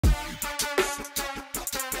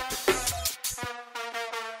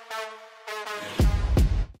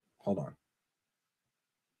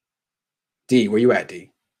D, where you at,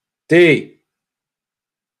 D? D.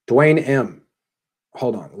 Dwayne M.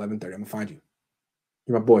 Hold on, 11:30. I'm going to find you.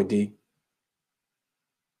 You're my boy, D.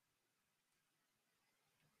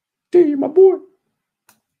 D, you're my boy.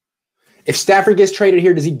 If Stafford gets traded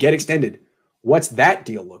here, does he get extended? What's that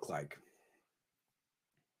deal look like?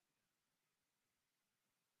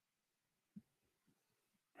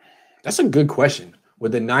 That's a good question.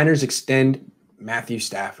 Would the Niners extend Matthew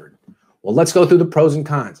Stafford? Well, let's go through the pros and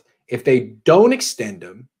cons. If they don't extend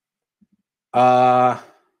him,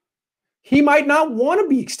 he might not want to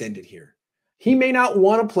be extended here. He may not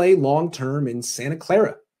want to play long-term in Santa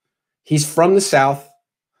Clara. He's from the South.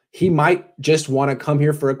 He might just want to come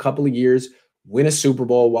here for a couple of years, win a Super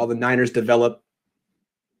Bowl while the Niners develop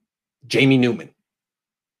Jamie Newman.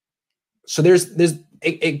 So there's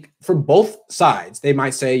for both sides, they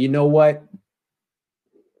might say, you know what?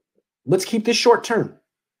 Let's keep this short term.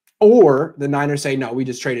 Or the Niners say, no, we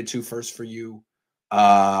just traded 2 firsts for you.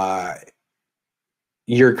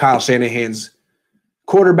 You're Kyle Shanahan's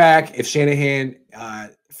quarterback. If Shanahan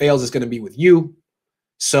fails, it's going to be with you.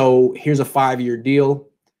 So here's a 5-year deal.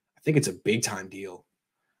 I think it's a big-time deal.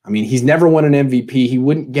 I mean, he's never won an MVP. He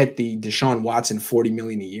wouldn't get the Deshaun Watson $40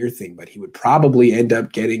 million a year thing, but he would probably end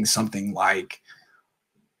up getting something like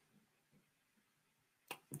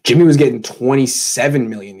Jimmy was getting $27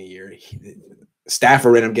 million a year.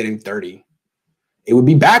 Stafford ended up getting 30. It would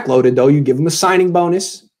be backloaded, though. You give him a signing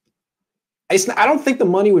bonus. I don't think the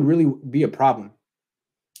money would really be a problem.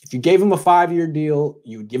 If you gave him a 5-year deal,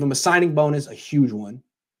 you would give him a signing bonus, a huge one,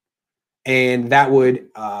 and that would,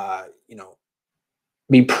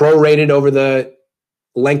 be prorated over the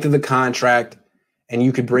length of the contract, and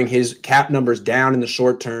you could bring his cap numbers down in the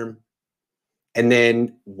short term. And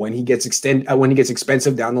then when he gets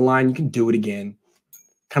expensive down the line, you can do it again.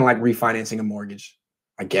 Kind of like refinancing a mortgage,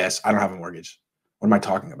 I guess. I don't have a mortgage. What am I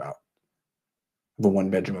talking about? I have a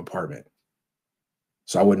 1-bedroom apartment.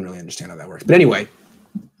 So I wouldn't really understand how that works. But anyway,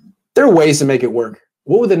 there are ways to make it work.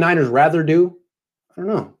 What would the Niners rather do? I don't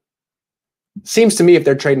know. Seems to me if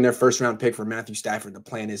they're trading their first-round pick for Matthew Stafford, the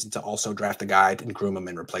plan isn't to also draft a guy and groom him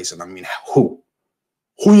and replace him. I mean, who?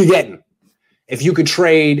 Who are you getting? If you could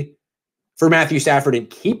trade for Matthew Stafford and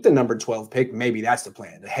keep the number 12 pick, maybe that's the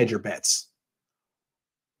plan, to hedge your bets.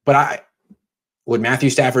 But would Matthew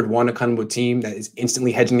Stafford want to come to a team that is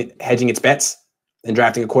instantly hedging its bets and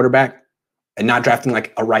drafting a quarterback and not drafting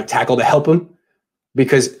like a right tackle to help him?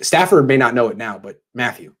 Because Stafford may not know it now, but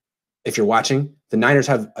Matthew, if you're watching, the Niners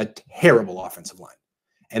have a terrible offensive line.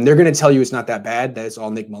 And they're going to tell you it's not that bad, that it's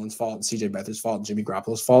all Nick Mullins' fault and CJ Beathard's fault and Jimmy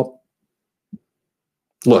Garoppolo's fault.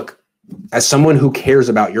 Look, as someone who cares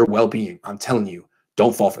about your well-being, I'm telling you,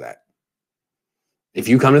 don't fall for that. If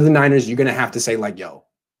you come to the Niners, you're going to have to say like, yo,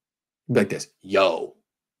 be like this, yo,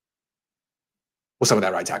 what's up with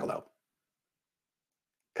that right tackle though?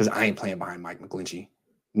 Because I ain't playing behind Mike McGlinchey.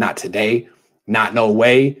 Not today, not no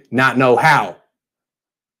way, not no how.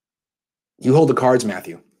 You hold the cards,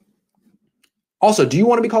 Matthew. Also, do you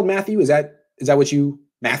want to be called Matthew? Is that what you,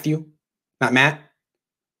 Matthew, not Matt?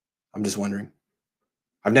 I'm just wondering.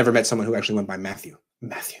 I've never met someone who actually went by Matthew.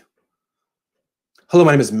 Matthew. Hello,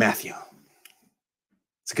 my name is Matthew.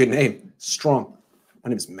 It's a good name. Strong. My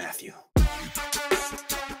name is Matthew.